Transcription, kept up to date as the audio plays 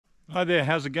Hi there,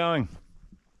 how's it going?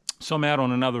 So I'm out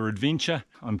on another adventure.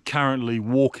 I'm currently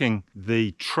walking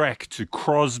the track to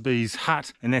Crosbies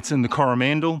Hut, and that's in the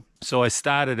Coromandel. So I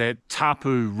started at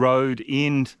Tapu Road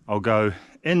end. I'll go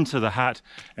into the hut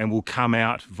and we'll come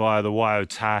out via the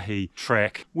Waiotahi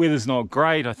track. Weather's not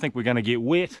great. I think we're going to get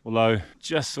wet, although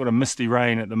just sort of misty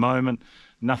rain at the moment.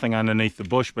 Nothing underneath the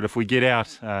bush, but if we get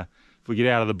out of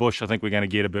the bush, I think we're going to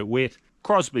get a bit wet.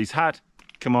 Crosbies Hut,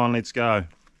 come on, let's go.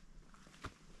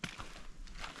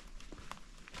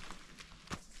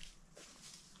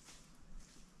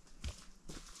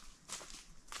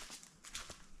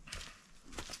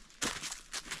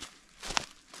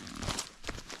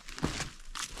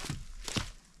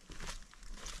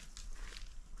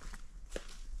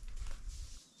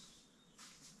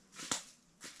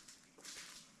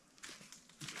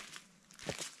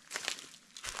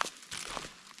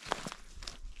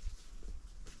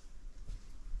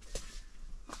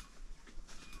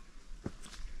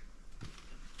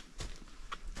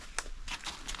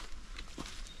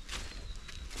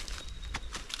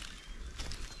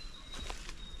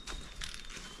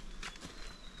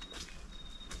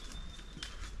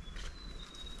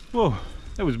 Whoa,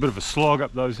 that was a bit of a slog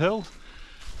up those hills.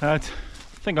 I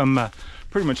think I'm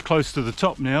pretty much close to the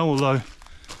top now, although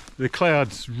the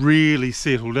clouds really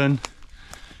settled in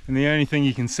and the only thing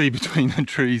you can see between the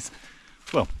trees,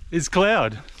 well, is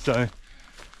cloud. So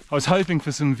I was hoping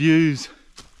for some views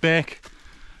back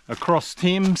across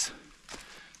Thames,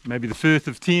 maybe the Firth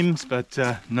of Thames, but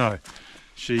no,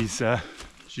 she's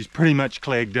pretty much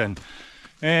clagged in,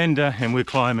 and we're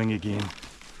climbing again.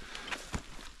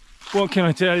 What can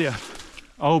I tell you?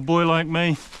 Old boy like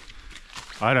me,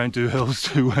 I don't do hills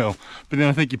too well, but then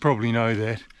I think you probably know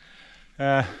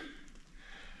that.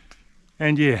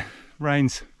 And yeah,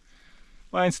 rain's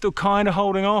still kind of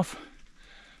holding off,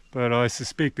 but I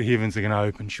suspect the heavens are going to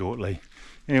open shortly.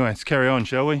 Anyway, let's carry on,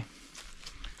 shall we?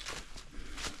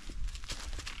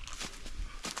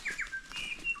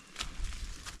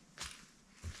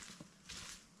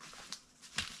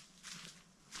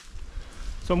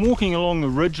 So I'm walking along the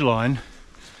ridge line,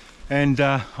 and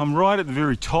I'm right at the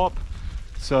very top,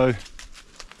 so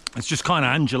it's just kind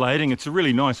of undulating. It's a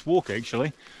really nice walk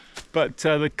actually, but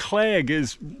the clag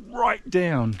is right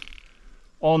down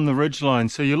on the ridge line,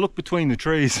 so you look between the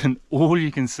trees and all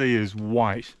you can see is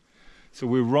white. So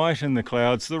we're right in the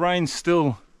clouds. The rain's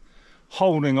still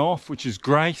holding off, which is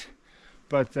great,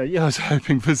 but yeah, I was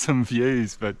hoping for some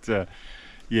views, but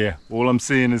yeah, all I'm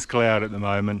seeing is cloud at the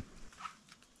moment.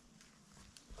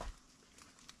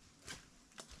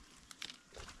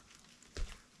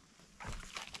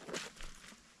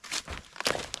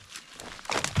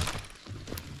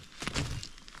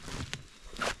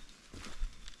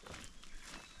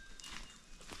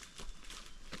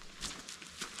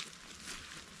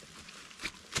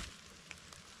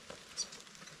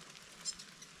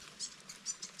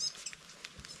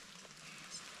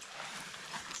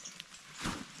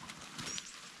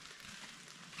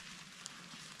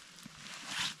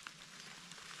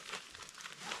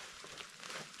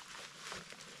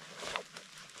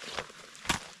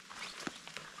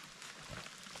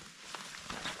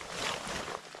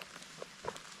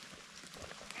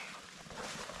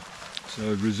 So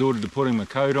I've resorted to putting my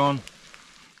coat on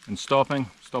and stopping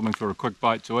for a quick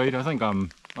bite to eat. I think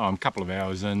I'm a couple of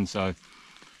hours in, so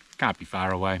can't be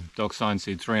far away. Doc sign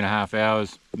said 3.5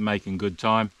 hours, making good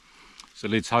time. So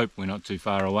let's hope we're not too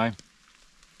far away.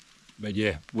 But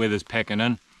yeah, weather's packing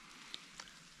in.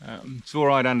 It's all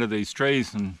right under these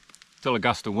trees until a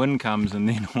gust of wind comes, and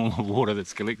then all the water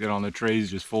that's collected on the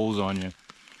trees just falls on you.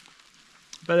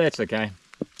 But that's okay.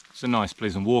 It's a nice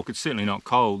pleasant walk. It's certainly not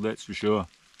cold, that's for sure.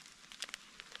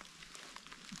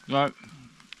 So,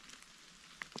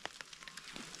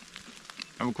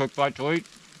 have a quick bite to eat,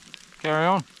 carry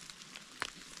on.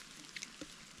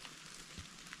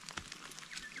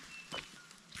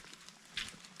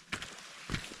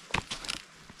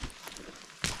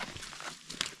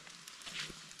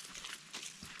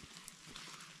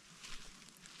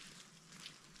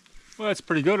 Well, that's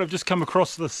pretty good. I've just come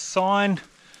across the sign.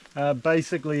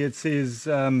 Basically it says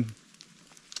I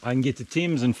can get to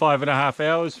Thames in 5.5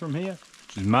 hours from here,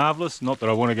 which is marvellous. Not that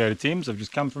I want to go to Thames, I've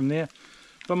just come from there.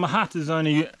 But my hut is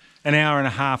only an hour and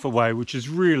a half away, which is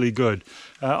really good.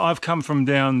 I've come from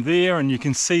down there, and you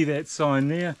can see that sign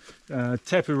there,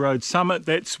 Tapu Road Summit.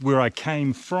 That's where I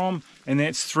came from, and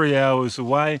that's 3 hours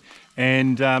away.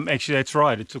 And actually that's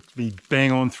right, it took me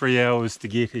bang on 3 hours to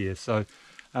get here. So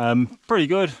pretty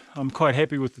good. I'm quite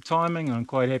happy with the timing. I'm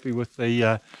quite happy with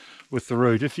the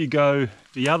route. If you go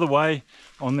the other way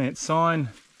on that sign,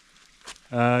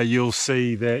 you'll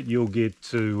see that you'll get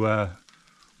to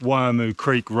Waiamu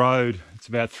Creek Road. It's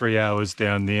about 3 hours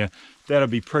down there. That'll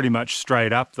be pretty much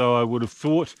straight up though, I would have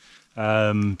thought,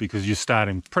 because you're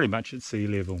starting pretty much at sea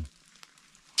level.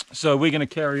 So we're going to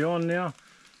carry on now.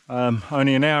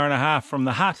 Only an hour and a half from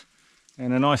the hut,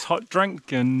 and a nice hot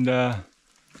drink, and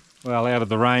well, out of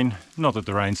the rain. Not that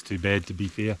the rain's too bad, to be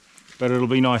fair, but it'll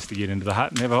be nice to get into the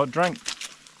hut and have a hot drink.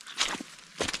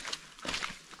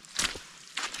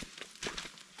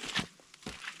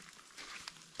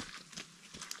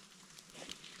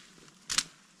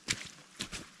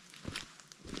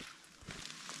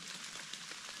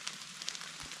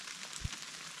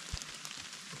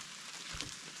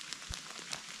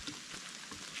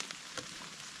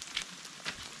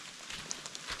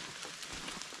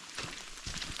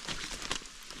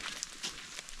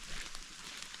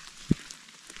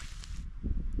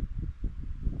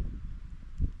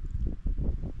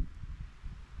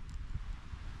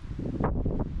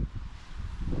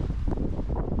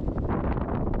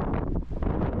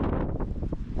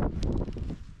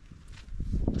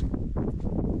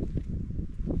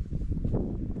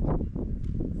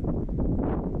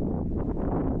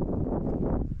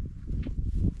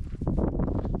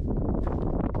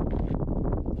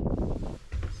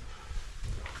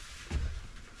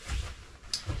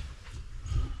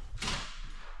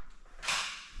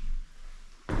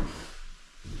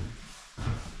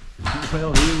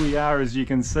 Well, here we are, as you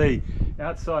can see,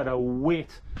 outside a wet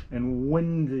and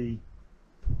windy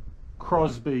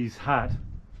Crosbies hut.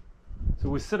 So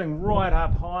we're sitting right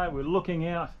up high, we're looking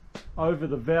out over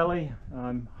the valley.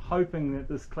 I'm hoping that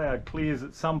this cloud clears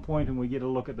at some point and we get a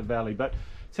look at the valley, but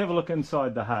let's have a look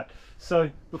inside the hut. So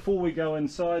before we go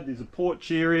inside, there's a porch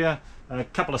area, a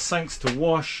couple of sinks to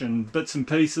wash and bits and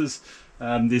pieces.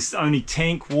 There's only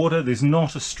tank water, there's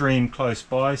not a stream close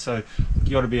by, so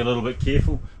you got to be a little bit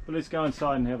careful. But let's go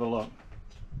inside and have a look.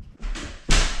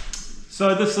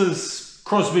 So this is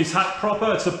Crosbies Hut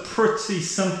proper. It's a pretty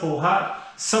simple hut,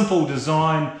 simple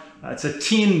design. It's a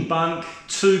 10 bunk,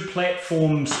 2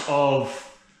 platforms of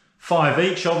 5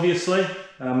 each, obviously.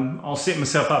 I'll set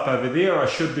myself up over there, I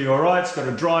should be alright. It's got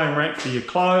a drying rack for your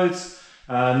clothes,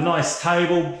 nice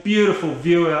table, beautiful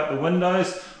view out the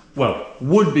windows. Well,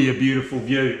 would be a beautiful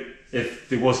view if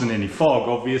there wasn't any fog,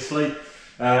 obviously.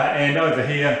 And over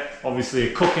here,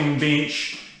 obviously a cooking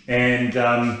bench and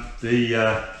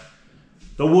the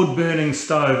wood burning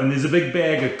stove. And there's a big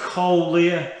bag of coal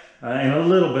there and a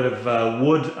little bit of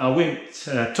wood.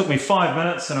 Took me 5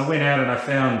 minutes, and I went out and I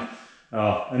found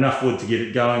enough wood to get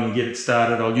it going and get it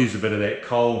started. I'll use a bit of that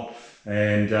coal,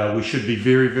 and we should be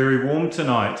very, very warm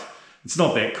tonight. It's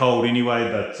not that cold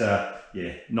anyway, but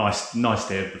yeah, nice to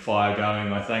have the fire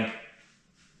going, I think.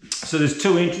 So there's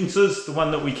 2 entrances, the one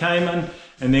that we came in,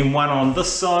 and then one on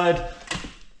this side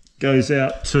goes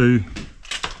out to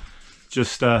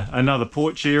just another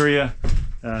porch area.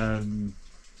 I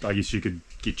guess you could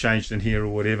get changed in here or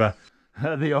whatever.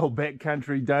 The old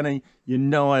backcountry dunny. You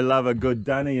know I love a good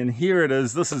dunny, and here it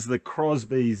is. This is the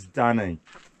Crosbies dunny.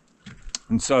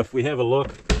 And so if we have a look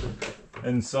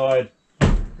inside,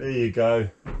 there you go.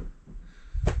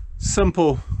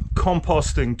 Simple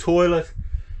composting toilet,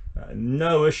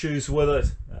 no issues with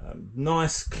it,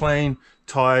 nice, clean,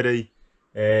 tidy,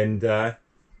 and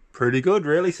pretty good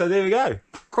really. So there we go,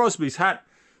 Crosbies Hut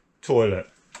toilet.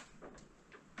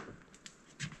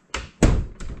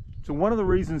 So one of the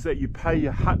reasons that you pay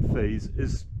your hut fees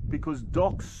is because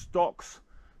Doc stocks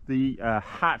the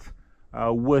hut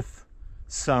with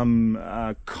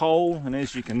some coal, and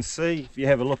as you can see, if you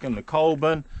have a look in the coal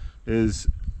bin, there's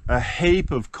a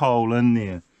heap of coal in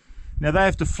there. Now they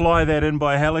have to fly that in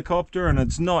by helicopter, and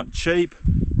it's not cheap.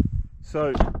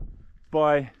 So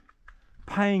by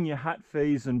paying your hut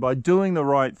fees and by doing the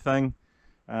right thing,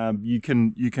 you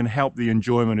can help the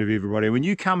enjoyment of everybody. When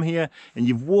you come here and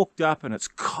you've walked up and it's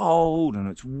cold and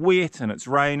it's wet and it's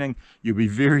raining, you'll be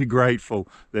very grateful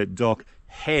that Doc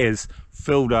has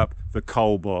filled up the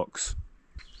coal box.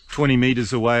 20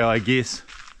 meters away, I guess,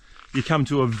 you come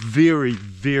to a very,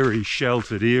 very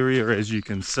sheltered area, as you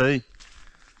can see.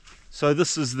 So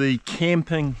this is the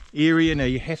camping area. Now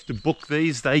you have to book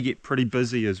these, they get pretty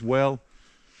busy as well.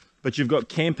 But you've got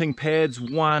camping pads,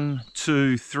 1,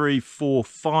 2, 3, 4,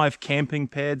 5 camping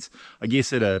pads. I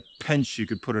guess at a pinch you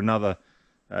could put another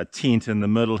tent in the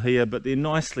middle here, but they're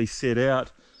nicely set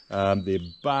out. They're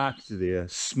barked, they're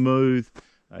smooth.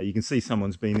 You can see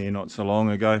someone's been there not so long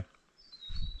ago.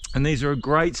 And these are a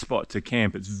great spot to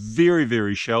camp. It's very,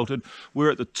 very sheltered.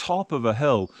 We're at the top of a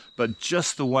hill, but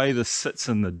just the way this sits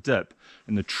in the dip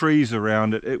and the trees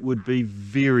around it, it would be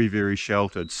very, very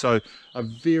sheltered. So a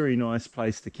very nice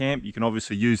place to camp. You can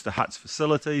obviously use the hut's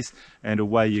facilities and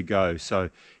away you go.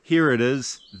 So here it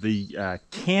is, the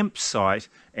campsite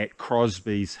at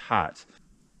Crosbies Hut.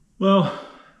 Well,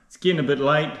 it's getting a bit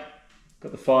late.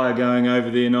 Got the fire going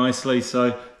over there nicely,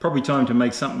 so probably time to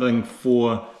make something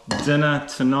for dinner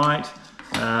tonight.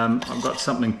 I've got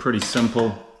something pretty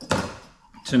simple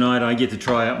tonight. I get to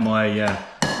try out my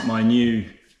my new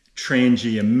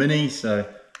Trangia Mini,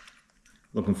 so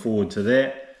looking forward to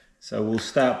that. So we'll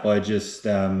start by just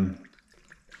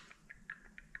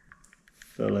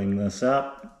filling this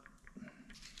up.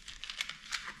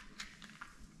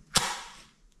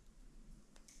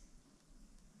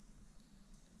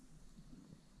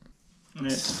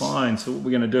 That's fine. So what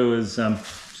we're going to do is,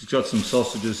 we've got some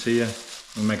sausages here.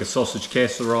 We'll make a sausage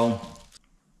casserole.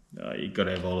 You've got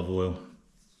to have olive oil.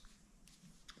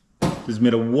 Doesn't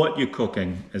matter what you're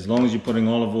cooking, as long as you're putting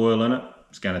olive oil in it,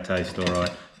 it's going to taste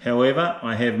alright. However,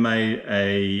 I have made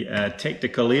a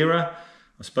tactical error.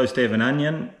 I'm supposed to have an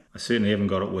onion. I certainly haven't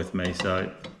got it with me,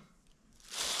 so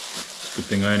good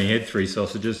thing I only had 3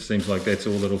 sausages. Seems like that's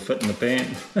all that'll fit in the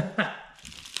pan.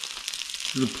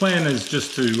 The plan is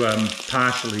just to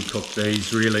partially cook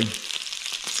these really,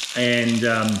 and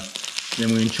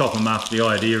then we can chop them up. The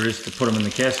idea is to put them in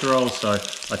the casserole, so I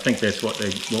think that's what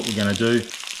we're going to do.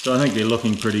 So I think they're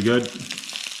looking pretty good.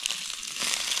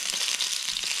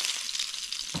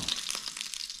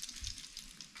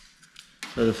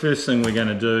 So the first thing we're going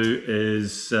to do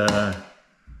is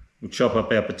we'll chop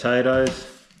up our potatoes.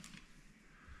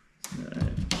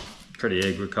 Pretty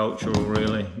agricultural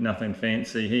really, nothing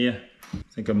fancy here.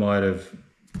 I think I might have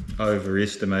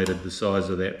overestimated the size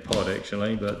of that pot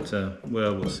actually, but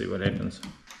well, we'll see what happens.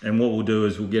 And what we'll do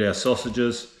is we'll get our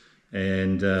sausages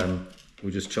and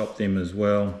we'll just chop them as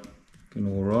well. Looking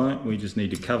all right. We just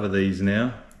need to cover these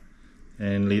now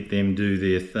and let them do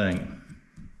their thing.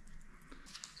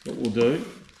 So what we'll do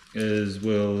is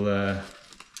we'll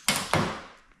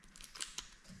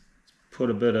put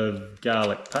a bit of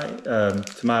garlic paste,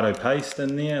 tomato paste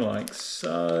in there like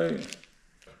so.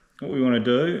 What we want to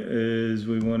do is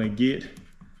we want to get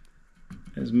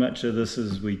as much of this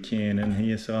as we can in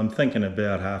here. So I'm thinking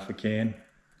about half a can.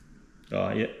 Oh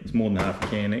yeah, it's more than half a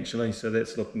can actually, so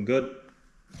that's looking good.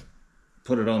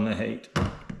 Put it on the heat.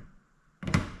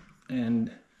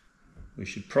 And we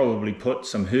should probably put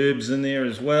some herbs in there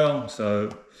as well.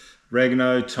 So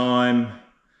oregano, thyme,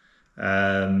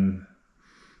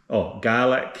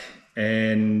 garlic,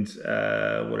 and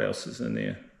what else is in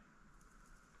there?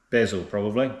 Basil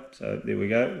probably. So there we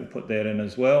go, we'll put that in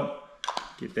as well.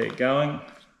 Get that going.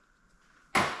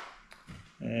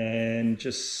 And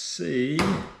just see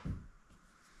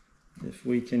if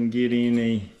we can get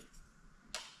any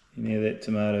of that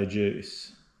tomato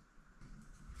juice.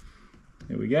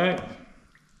 There we go.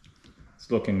 It's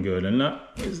looking good, isn't it?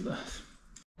 Where's the...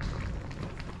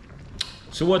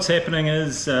 So what's happening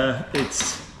is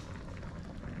it's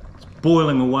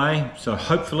boiling away. So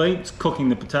hopefully it's cooking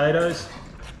the potatoes.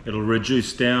 It'll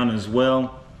reduce down as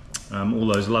well. All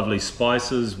those lovely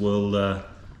spices will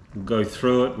go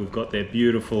through it. We've got that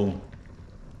beautiful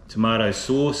tomato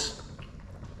sauce,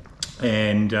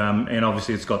 and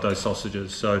obviously it's got those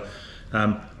sausages. So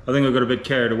I think I got a bit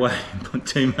carried away and put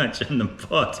too much in the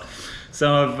pot.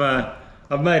 So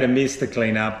I've made a mess to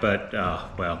clean up, but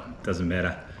well, it doesn't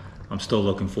matter. I'm still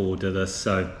looking forward to this.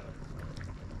 So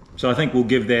I think we'll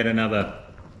give that another,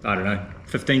 I don't know,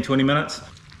 15-20 minutes.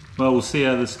 Well, we'll see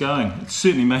how this is going. It's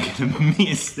certainly making a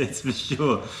mess, that's for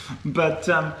sure. But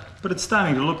it's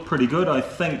starting to look pretty good. I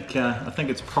think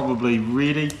it's probably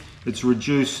ready. It's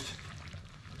reduced.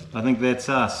 I think that's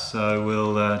us. So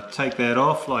we'll take that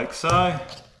off like so,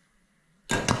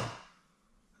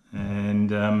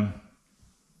 and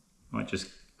might just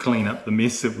clean up the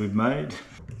mess that we've made.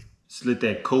 Just let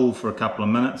that cool for a couple of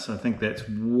minutes. I think that's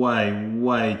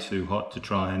way too hot to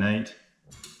try and eat.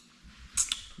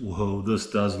 Whoa, this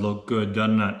does look good,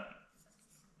 doesn't it?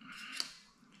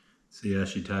 See how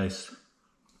she tastes.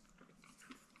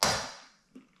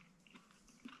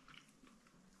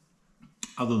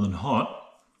 Other than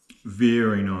hot,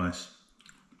 very nice.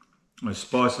 Those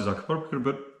spices, I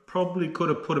probably could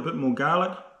have put a bit more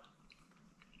garlic.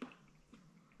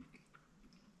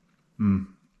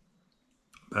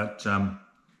 But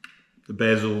the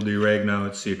basil, the oregano,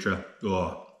 etc.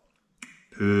 Oh,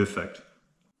 perfect.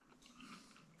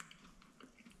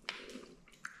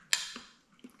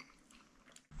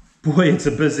 Boy, it's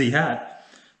a busy hut.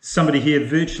 Somebody here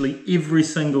virtually every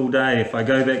single day. If I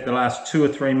go back the last 2 or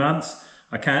 3 months,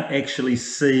 I can't actually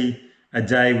see a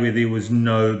day where there was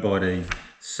nobody.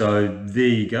 So there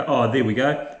you go. Oh, there we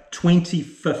go.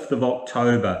 25th of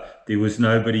October, there was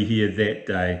nobody here that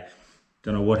day.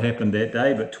 Don't know what happened that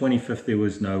day, but 25th there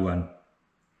was no one.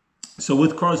 So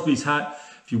with Crosbies Hut,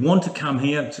 if you want to come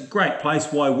here, it's a great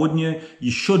place. Why wouldn't you?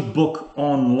 You should book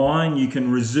online. You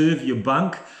can reserve your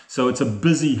bunk. So it's a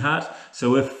busy hut.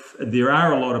 So if there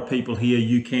are a lot of people here,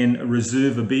 you can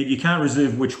reserve a bed. You can't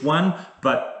reserve which one,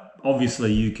 but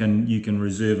obviously you can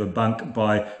reserve a bunk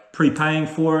by prepaying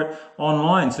for it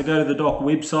online. So go to the dock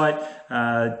website,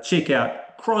 check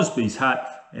out Crosbies Hut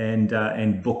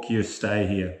and book your stay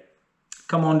here.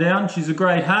 Come on down. She's a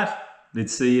great hut.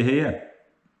 Let's see you here.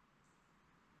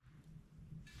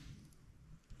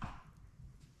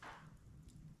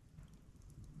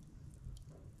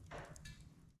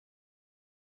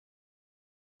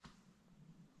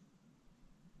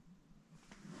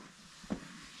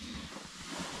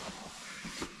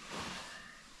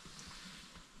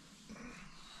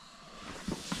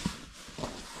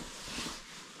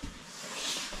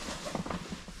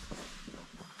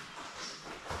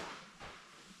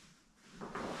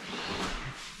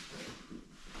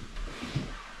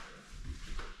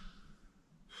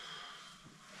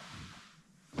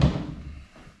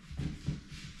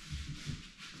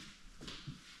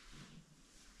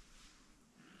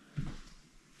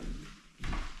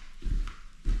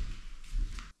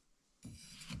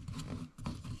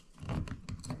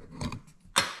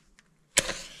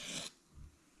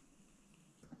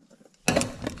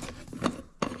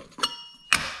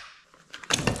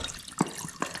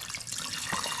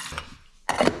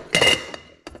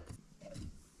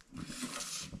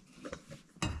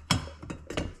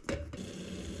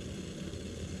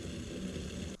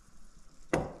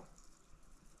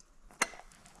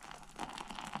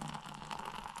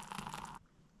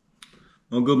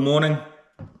 Well, good morning.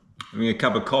 Having a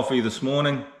cup of coffee this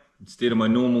morning instead of my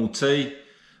normal tea.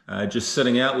 Just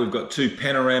sitting out. We've got 2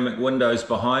 panoramic windows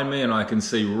behind me and I can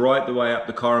see right the way up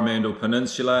the Coromandel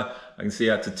Peninsula. I can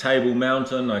see out to Table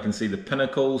Mountain. I can see the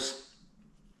pinnacles.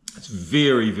 It's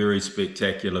very, very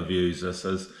spectacular views. This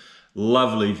is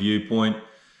lovely viewpoint.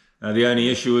 The only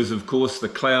issue is, of course, the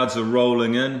clouds are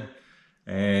rolling in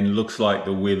and looks like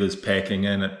the weather's packing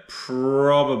in. It's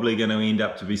probably going to end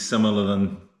up to be similar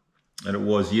than it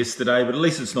was yesterday, but at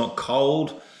least it's not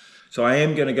cold. So I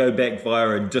am going to go back via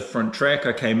a different track.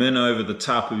 I came in over the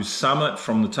Tapu Summit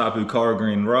from the Tapu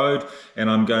Corrigan Road, and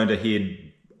I'm going to head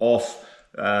off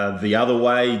the other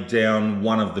way down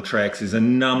one of the tracks. There's a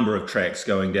number of tracks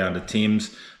going down to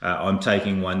Thames. I'm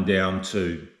taking one down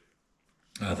to,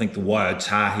 I think, the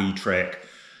Waiotahi track,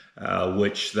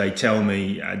 which they tell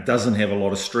me doesn't have a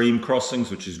lot of stream crossings,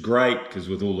 which is great because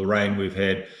with all the rain we've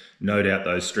had, no doubt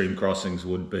those stream crossings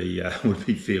would be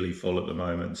fairly full at the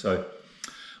moment. So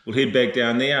we'll head back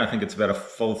down there. I think it's about a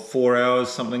full 4 hours,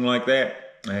 something like that,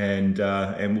 and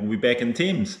we'll be back in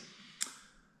Thames.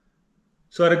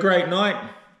 So I had a great night.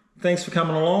 Thanks for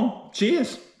coming along.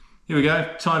 Cheers. Here we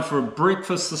go. Time for a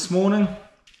breakfast this morning.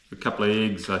 A couple of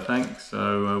eggs, I think.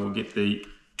 So we'll get the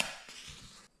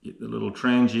little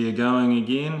Trangia going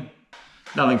again.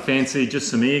 Nothing fancy, just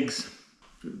some eggs.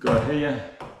 We've got here.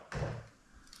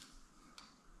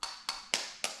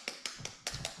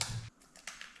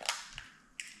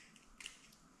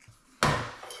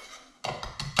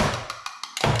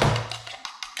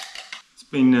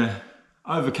 Been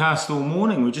overcast all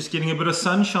morning. We're just getting a bit of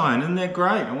sunshine. Isn't that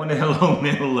great? I wonder how long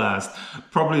that'll last.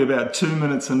 Probably about 2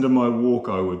 minutes into my walk,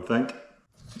 I would think.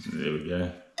 There we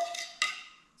go.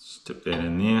 Just tip that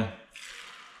in there.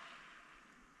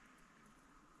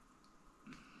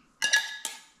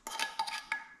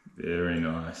 Very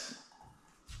nice.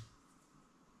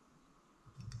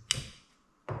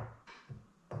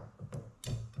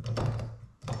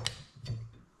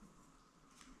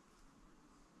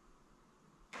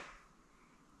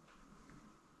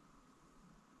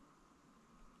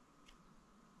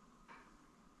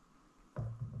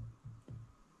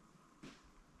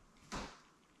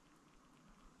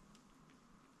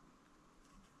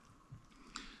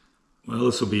 Well,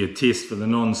 this will be a test for the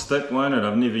non-stick, won't it?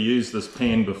 I've never used this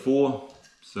pan before,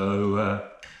 so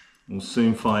we'll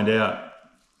soon find out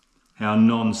how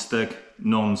non-stick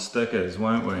is,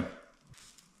 won't we?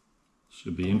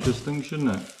 Should be interesting,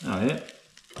 shouldn't it? Oh yeah.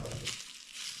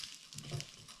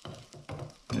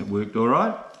 That worked all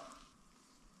right.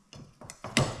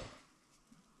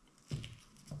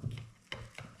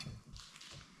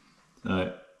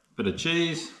 So, bit of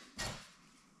cheese.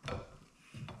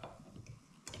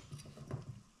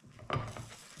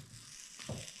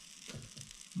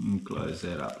 close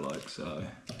that up like so.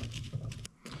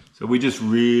 So we just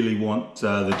really want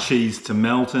the cheese to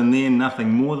melt in there,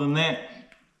 nothing more than that,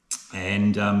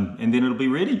 and then it'll be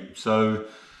ready. So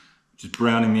just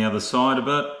browning the other side a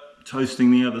bit,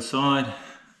 toasting the other side,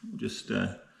 just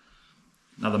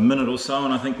another minute or so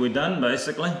and I think we're done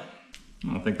basically.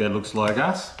 I think that looks like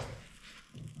us.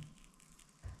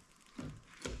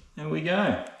 There we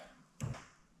go.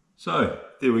 So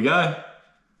there we go.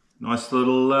 Nice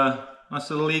little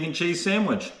egg and cheese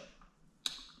sandwich.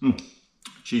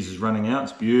 Cheese is running out,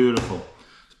 it's beautiful.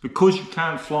 Because you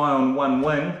can't fly on one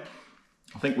wing,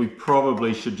 I think we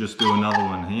probably should just do another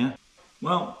one here.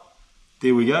 Well,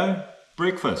 there we go,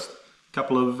 breakfast. A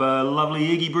couple of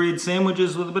lovely eggy bread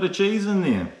sandwiches with a bit of cheese in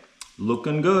there.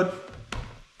 Looking good.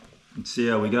 Let's see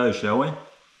how we go, shall we?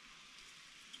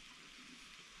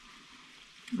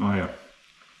 Oh yeah,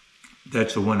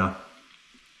 that's a winner.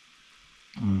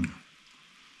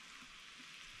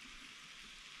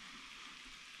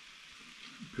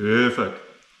 Perfect.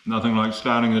 Nothing like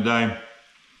starting the day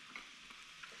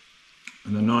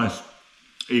and a nice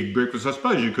egg breakfast. I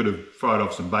suppose you could have fried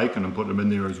off some bacon and put them in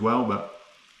there as well, but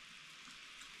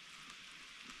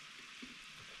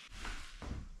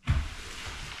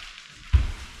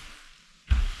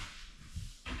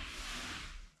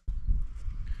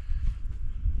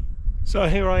so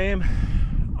here I am.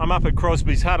 I'm up at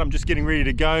Crosbies Hut. I'm just getting ready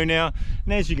to go now,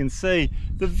 and as you can see,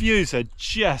 the views are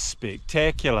just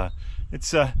spectacular.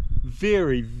 It's a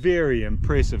very, very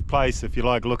impressive place if you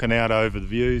like looking out over the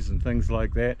views and things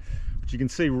like that. But you can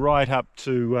see right up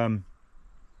to, I'm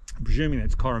presuming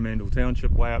that's Coromandel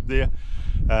Township way up there.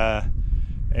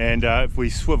 And if we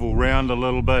swivel round a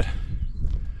little bit,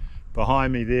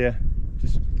 behind me there,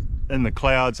 just in the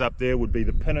clouds up there would be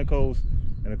the Pinnacles,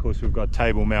 and of course we've got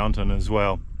Table Mountain as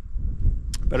well.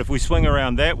 But if we swing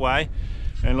around that way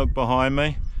and look behind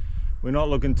me, we're not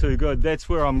looking too good. That's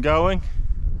where I'm going.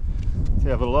 Let's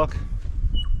have a look.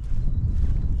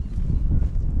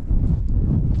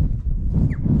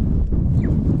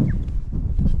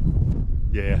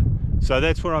 Yeah, so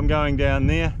that's where I'm going down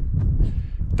there.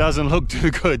 Doesn't look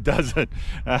too good, does it?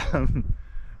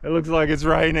 It looks like it's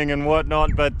raining and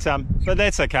whatnot, but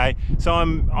that's okay. So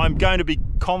I'm going to be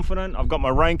confident. I've got my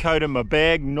raincoat in my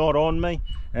bag, not on me,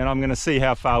 and I'm going to see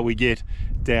how far we get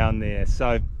down there.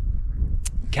 So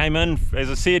came in, as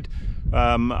I said,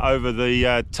 over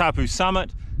the Tapu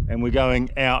summit, and we're going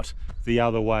out the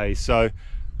other way. So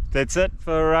that's it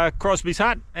for Crosbies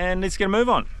Hut, and let's get a move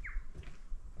on.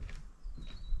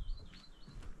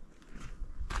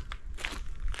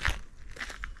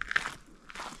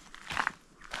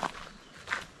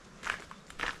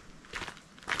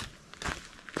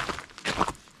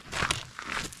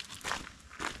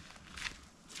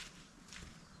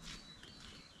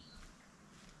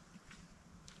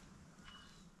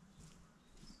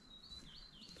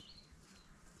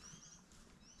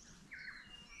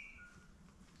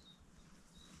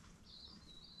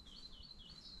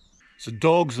 So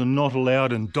dogs are not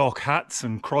allowed in dock huts,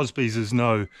 and Crosbies is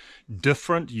no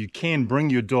different. You can bring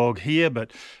your dog here,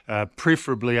 but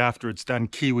preferably after it's done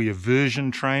kiwi aversion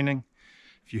training.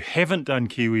 If you haven't done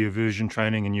kiwi aversion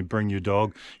training and you bring your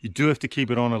dog, you do have to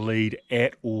keep it on a lead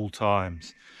at all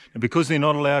times. And because they're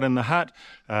not allowed in the hut,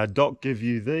 Doc give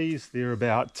you these. They're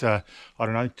about, I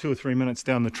don't know, 2 or 3 minutes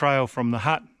down the trail from the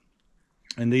hut.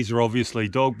 And these are obviously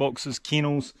dog boxes,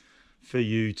 kennels, for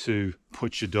you to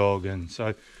put your dog in.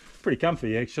 So pretty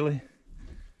comfy actually.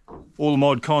 All the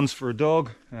mod cons for a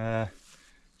dog. You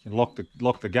can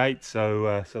lock the gate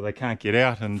so they can't get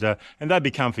out, and they'd be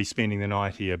comfy spending the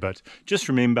night here. But just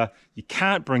remember, you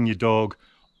can't bring your dog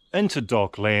into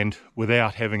dock land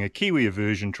without having a kiwi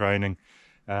aversion training,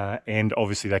 and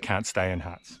obviously they can't stay in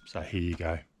huts. So here you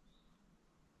go.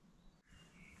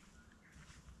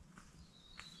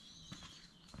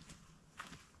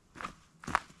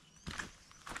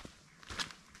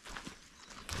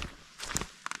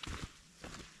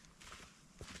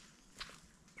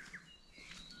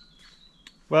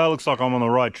 Well, looks like I'm on the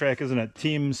right track, isn't it?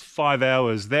 Thames, 5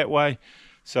 hours that way.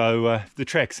 So if the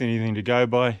track's anything to go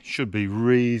by, should be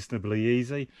reasonably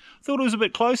easy. I thought it was a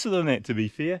bit closer than that, to be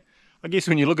fair. I guess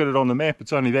when you look at it on the map,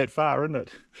 it's only that far, isn't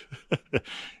it?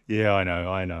 Yeah, I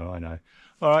know.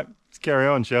 All right, let's carry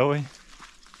on, shall we?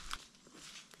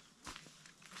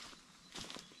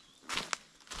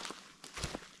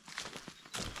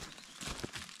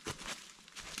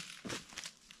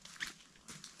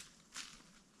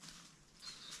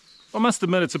 I must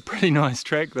admit it's a pretty nice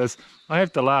track, this. I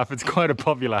have to laugh, it's quite a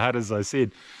popular hut, as I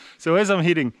said. So as I'm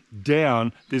heading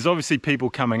down, there's obviously people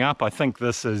coming up. I think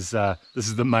this is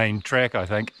the main track, I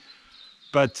think.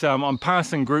 But I'm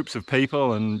passing groups of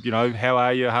people and, you know, how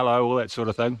are you, hello, all that sort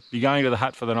of thing. You going to the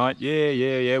hut for the night?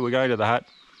 Yeah, we're going to the hut.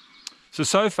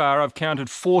 So far I've counted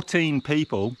 14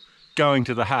 people going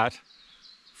to the hut.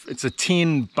 It's a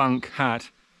 10 bunk hut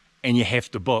and you have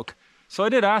to book. So I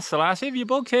did ask the last, have you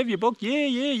booked?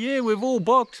 Yeah, we've all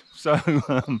booked. So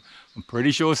I'm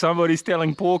pretty sure somebody's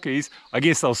telling Porkies. I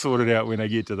guess I'll sort it out when I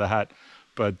get to the hut.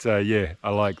 But yeah, I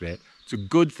like that. It's a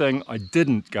good thing I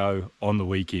didn't go on the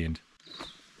weekend.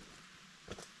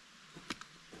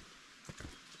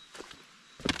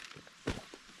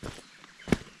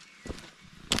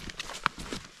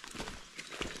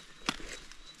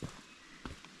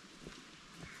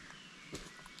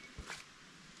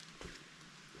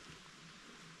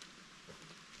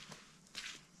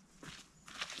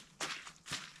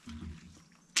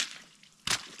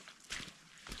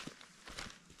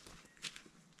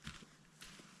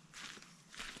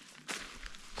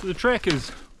 So the track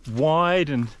is wide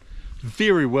and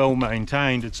very well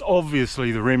maintained. It's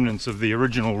obviously the remnants of the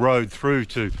original road through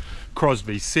to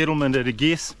Crosbies settlement at a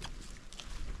guess.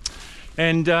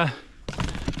 And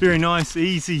very nice,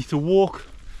 easy to walk.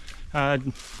 Yeah,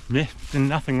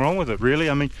 nothing wrong with it really.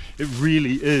 I mean, it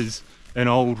really is an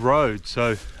old road.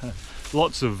 So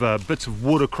lots of bits of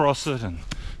wood across it and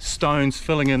stones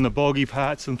filling in the boggy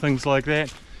parts and things like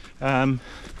that.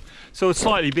 So it's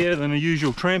slightly better than a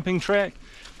usual tramping track.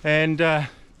 And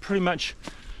pretty much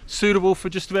suitable for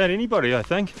just about anybody, I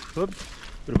think. Oop,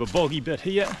 bit of a boggy bit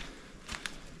here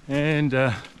and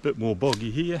a bit more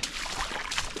boggy here.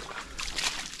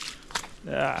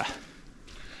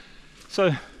 So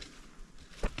I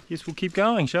guess we'll keep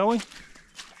going, shall we?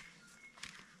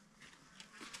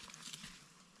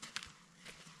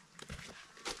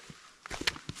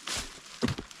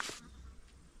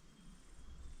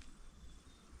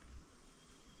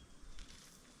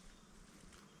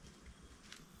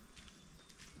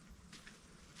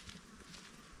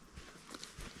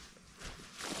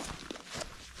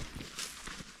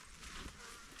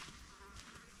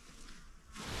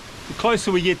 The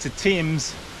closer we get to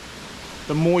Thames,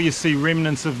 the more you see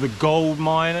remnants of the gold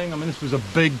mining. I mean, this was a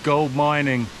big gold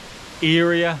mining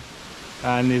area,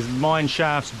 and there's mine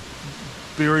shafts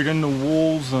buried in the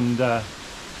walls and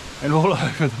all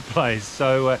over the place.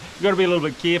 So you've got to be a little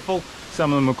bit careful.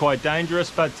 Some of them are quite dangerous,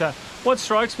 but what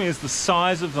strikes me is the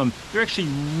size of them. They're actually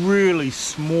really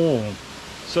small.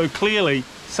 So clearly,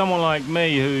 someone like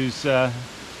me who's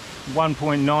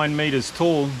 1.9 meters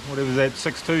tall, whatever that,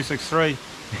 6'2", 6'3",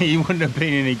 he wouldn't have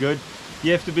been any good.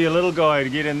 You have to be a little guy to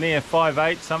get in there,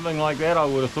 5'8", something like that, I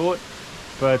would have thought.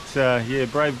 But yeah,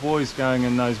 brave boys going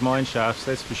in those mine shafts,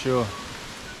 that's for sure.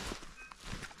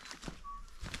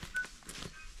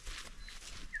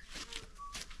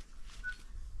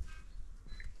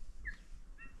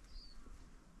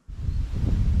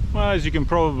 Well, as you can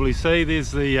probably see,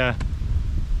 there's the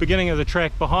beginning of the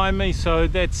track behind me, so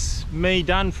that's me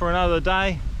done for another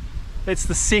day. That's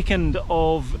the second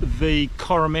of the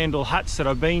Coromandel huts that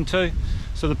I've been to.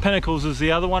 So the Pinnacles is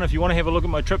the other one. If you want to have a look at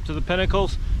my trip to the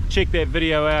Pinnacles, check that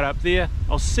video out up there.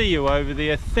 I'll see you over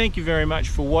there. Thank you very much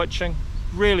for watching.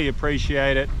 Really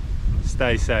appreciate it.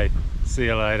 Stay safe. See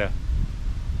you later.